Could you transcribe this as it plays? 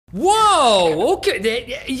Whoa,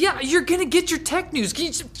 okay, yeah, you're gonna get your tech news. Can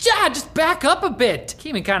you just back up a bit?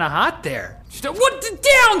 Came in kinda hot there. What,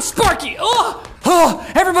 down, Sparky,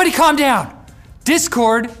 oh, everybody calm down.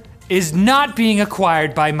 Discord is not being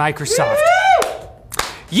acquired by Microsoft.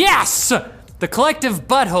 Yes! The collective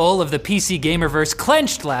butthole of the PC Gamerverse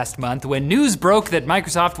clenched last month when news broke that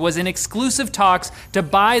Microsoft was in exclusive talks to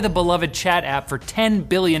buy the beloved chat app for $10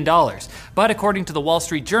 billion. But according to the Wall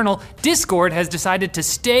Street Journal, Discord has decided to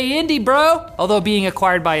stay indie, bro, although being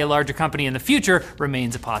acquired by a larger company in the future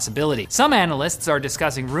remains a possibility. Some analysts are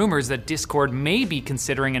discussing rumors that Discord may be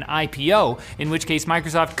considering an IPO, in which case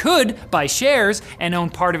Microsoft could buy shares and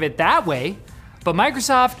own part of it that way. But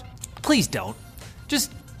Microsoft, please don't.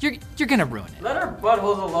 You're gonna ruin it. Let our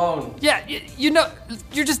buttholes alone. Yeah,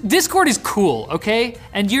 you're just, Discord is cool, okay?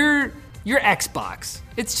 And you're Xbox.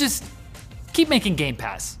 It's just, keep making Game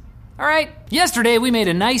Pass. All right, yesterday we made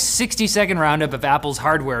a nice 60-second roundup of Apple's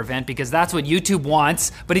hardware event because that's what YouTube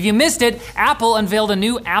wants. But if you missed it, Apple unveiled a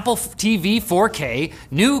new Apple TV 4K,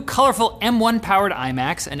 new colorful M1-powered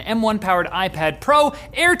iMacs, an M1-powered iPad Pro,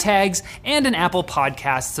 AirTags, and an Apple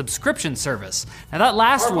Podcast subscription service. Now that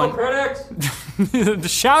last one... critics!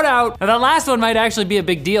 Shout out! Now that last one might actually be a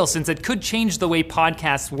big deal since it could change the way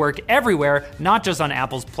podcasts work everywhere, not just on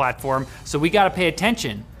Apple's platform, so we gotta pay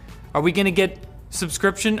attention. Are we gonna get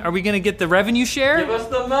subscription? Are we gonna get the revenue share? Give us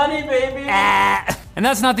the money, baby! And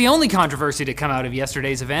that's not the only controversy to come out of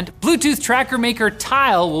yesterday's event. Bluetooth tracker maker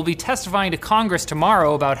Tile will be testifying to Congress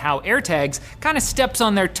tomorrow about how AirTags kind of steps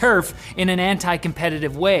on their turf in an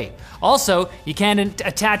anti-competitive way. Also, you can't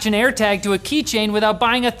attach an AirTag to a keychain without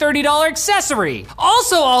buying a $30 accessory.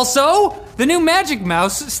 Also, the new Magic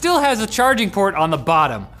Mouse still has a charging port on the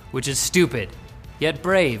bottom, which is stupid, yet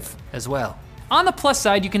brave as well. On the plus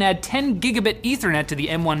side, you can add 10 gigabit Ethernet to the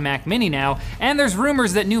M1 Mac Mini now, and there's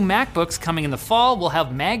rumors that new MacBooks coming in the fall will have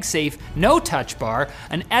MagSafe, no touch bar,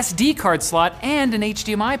 an SD card slot, and an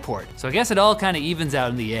HDMI port. So I guess it all kind of evens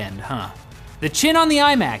out in the end, huh? The chin on the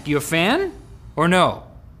iMac, you a fan? Or no?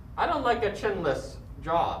 I don't like a chinless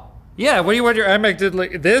jaw. Yeah, what do you want your iMac to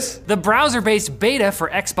like this? The browser-based beta for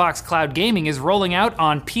Xbox Cloud Gaming is rolling out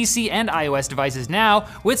on PC and iOS devices now,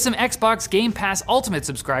 with some Xbox Game Pass Ultimate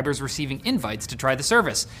subscribers receiving invites to try the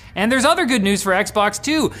service. And there's other good news for Xbox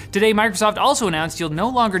too. Today, Microsoft also announced you'll no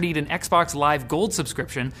longer need an Xbox Live Gold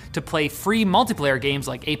subscription to play free multiplayer games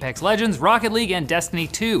like Apex Legends, Rocket League, and Destiny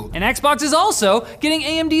 2. And Xbox is also getting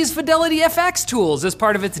AMD's Fidelity FX tools as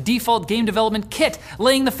part of its default game development kit,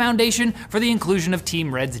 laying the foundation for the inclusion of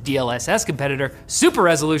Team Red's DLSS competitor, Super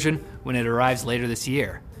Resolution, when it arrives later this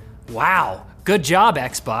year. Wow, good job,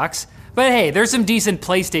 Xbox. But hey, there's some decent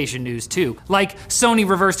PlayStation news too. Like, Sony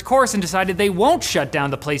reversed course and decided they won't shut down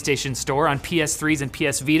the PlayStation Store on PS3s and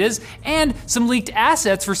PS Vitas, and some leaked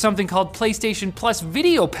assets for something called PlayStation Plus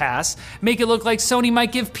Video Pass make it look like Sony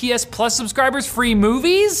might give PS Plus subscribers free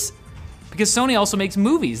movies? Because Sony also makes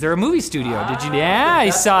movies. They're a movie studio. Did you? Yeah,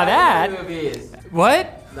 I saw that. Movies.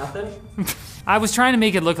 What? Nothing? I was trying to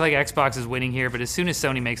make it look like Xbox is winning here, but as soon as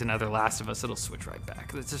Sony makes another Last of Us, it'll switch right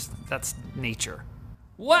back. That's nature.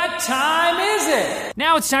 What time is it?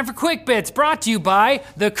 Now it's time for Quick Bits, brought to you by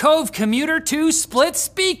the Kove Commuter 2 Split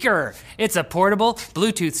Speaker. It's a portable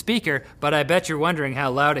Bluetooth speaker, but I bet you're wondering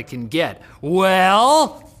how loud it can get.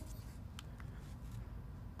 Well...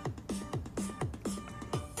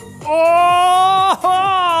 Oh!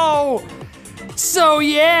 So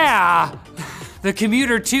yeah! The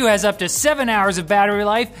Commuter 2 has up to 7 hours of battery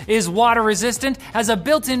life, is water resistant, has a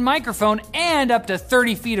built-in microphone, and up to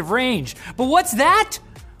 30 feet of range. But what's that?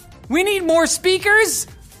 We need more speakers?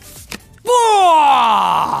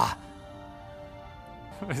 Whoa!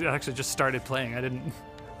 It actually just started playing.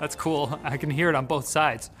 That's cool. I can hear it on both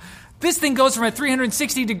sides. This thing goes from a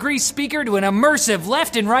 360-degree speaker to an immersive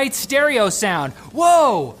left and right stereo sound.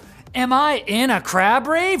 Whoa! Am I in a crab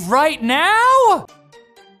rave right now?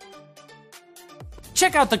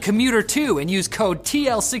 Check out the Commuter 2 and use code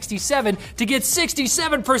TL67 to get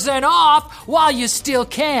 67% off while you still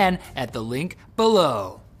can at the link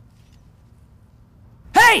below.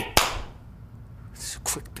 Hey!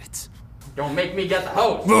 Quick Bits. Don't make me get the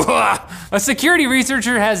host. A security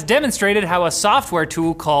researcher has demonstrated how a software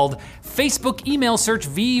tool called Facebook Email Search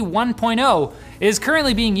v1.0 is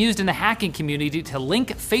currently being used in the hacking community to link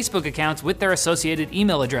Facebook accounts with their associated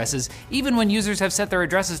email addresses, even when users have set their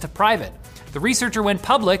addresses to private. The researcher went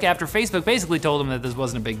public after Facebook basically told him that this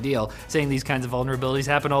wasn't a big deal, saying these kinds of vulnerabilities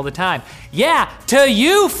happen all the time. Yeah, to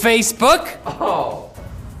you, Facebook! Oh.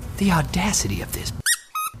 The audacity of this.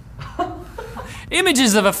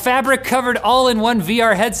 Images of a fabric-covered all-in-one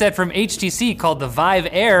VR headset from HTC called the Vive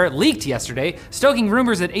Air leaked yesterday, stoking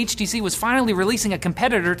rumors that HTC was finally releasing a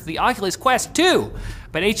competitor to the Oculus Quest 2.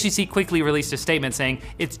 But HTC quickly released a statement saying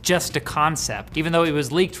it's just a concept, even though it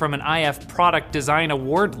was leaked from an IF Product Design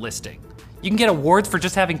Award listing. You can get awards for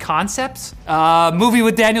just having concepts? Movie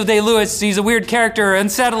with Daniel Day-Lewis, he's a weird character,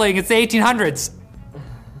 unsettling, it's the 1800s.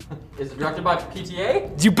 Is it directed by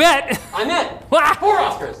PTA? You bet! I'm in! 4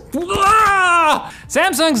 Oscars!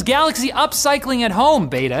 Samsung's Galaxy Upcycling at Home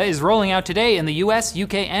beta is rolling out today in the US,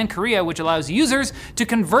 UK, and Korea, which allows users to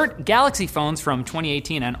convert Galaxy phones from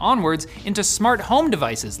 2018 and onwards into smart home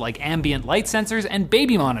devices like ambient light sensors and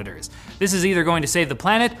baby monitors. This is either going to save the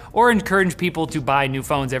planet or encourage people to buy new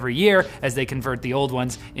phones every year as they convert the old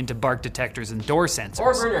ones into bark detectors and door sensors.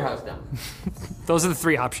 Or burn your house down. Those are the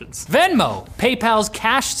 3 options. Venmo, PayPal's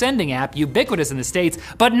cash sending app, ubiquitous in the States,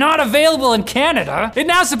 but not available in Canada. It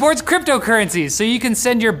now supports cryptocurrencies, so you can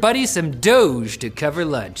send your buddy some Doge to cover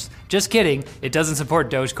lunch. Just kidding, it doesn't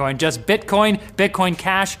support Dogecoin, just Bitcoin, Bitcoin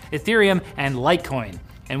Cash, Ethereum, and Litecoin.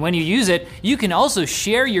 And when you use it, you can also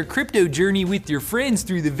share your crypto journey with your friends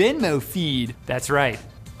through the Venmo feed. That's right,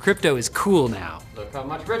 crypto is cool now. Look how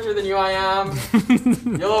much richer than you I am.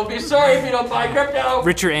 You'll be sorry if you don't buy crypto.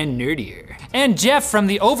 Richer and nerdier. And Jeff from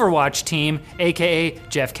the Overwatch team, aka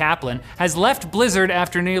Jeff Kaplan, has left Blizzard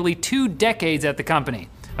after nearly 2 decades at the company.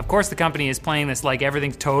 Of course, the company is playing this like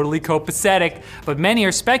everything's totally copacetic, but many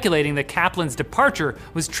are speculating that Kaplan's departure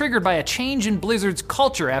was triggered by a change in Blizzard's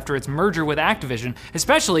culture after its merger with Activision,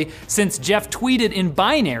 especially since Jeff tweeted in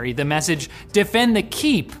binary the message, "Defend the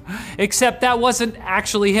keep." Except that wasn't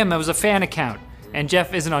actually him, that was a fan account. And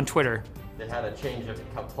Jeff isn't on Twitter. They had a change of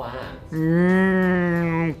plans.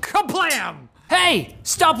 Kablam! Hey,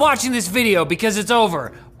 stop watching this video because it's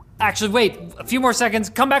over. Actually, wait, a few more seconds.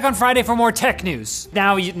 Come back on Friday for more tech news.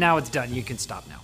 Now it's done. You can stop now.